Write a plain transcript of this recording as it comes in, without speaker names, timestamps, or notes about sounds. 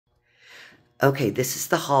Okay, this is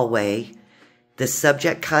the hallway. The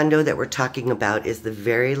subject condo that we're talking about is the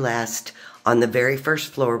very last, on the very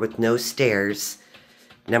first floor with no stairs,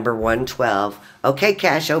 number 112. Okay,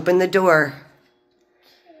 Cash, open the door.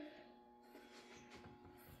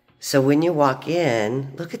 So when you walk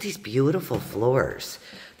in, look at these beautiful floors.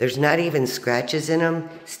 There's not even scratches in them.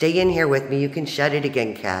 Stay in here with me. You can shut it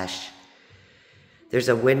again, Cash. There's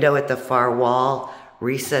a window at the far wall.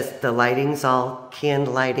 Recessed, the lighting's all canned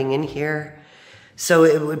lighting in here. So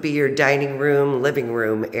it would be your dining room, living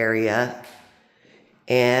room area.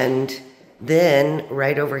 And then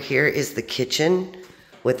right over here is the kitchen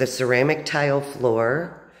with a ceramic tile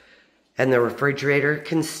floor. And the refrigerator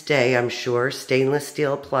can stay, I'm sure. Stainless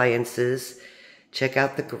steel appliances. Check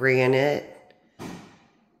out the granite.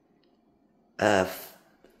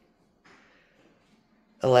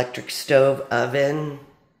 Electric stove oven.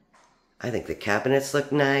 I think the cabinets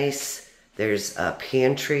look nice. There's a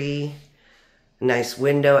pantry. Nice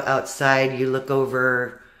window outside. You look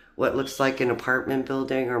over what looks like an apartment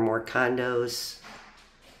building or more condos.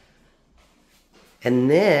 And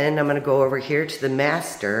then I'm going to go over here to the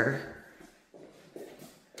master.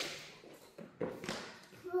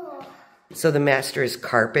 So the master is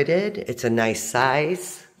carpeted. It's a nice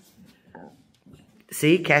size.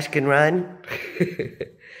 See, Cash can run.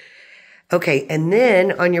 Okay, and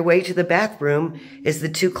then on your way to the bathroom is the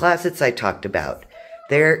two closets I talked about.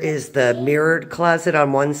 There is the mirrored closet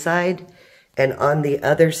on one side, and on the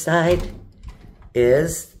other side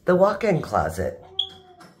is the walk-in closet.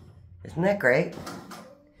 Isn't that great?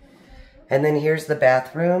 And then here's the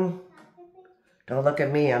bathroom. Don't look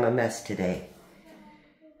at me, I'm a mess today.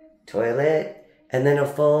 Toilet, and then a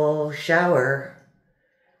full shower.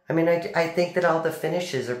 I mean, I think that all the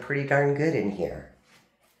finishes are pretty darn good in here.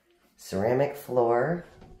 Ceramic floor.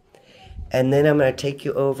 And then I'm going to take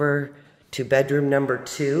you over to bedroom number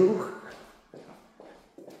 2,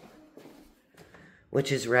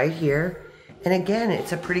 which is right here. And again,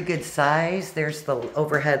 it's a pretty good size. There's the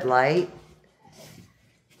overhead light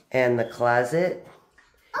and the closet.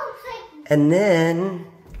 And then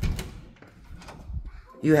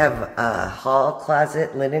you have a hall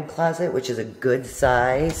closet, linen closet, which is a good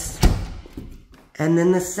size. And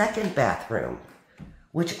then the second bathroom,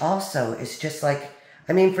 which also is just like,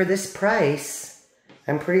 I mean, for this price,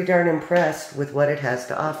 I'm pretty darn impressed with what it has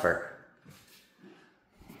to offer.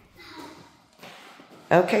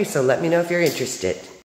 Okay, so let me know if you're interested.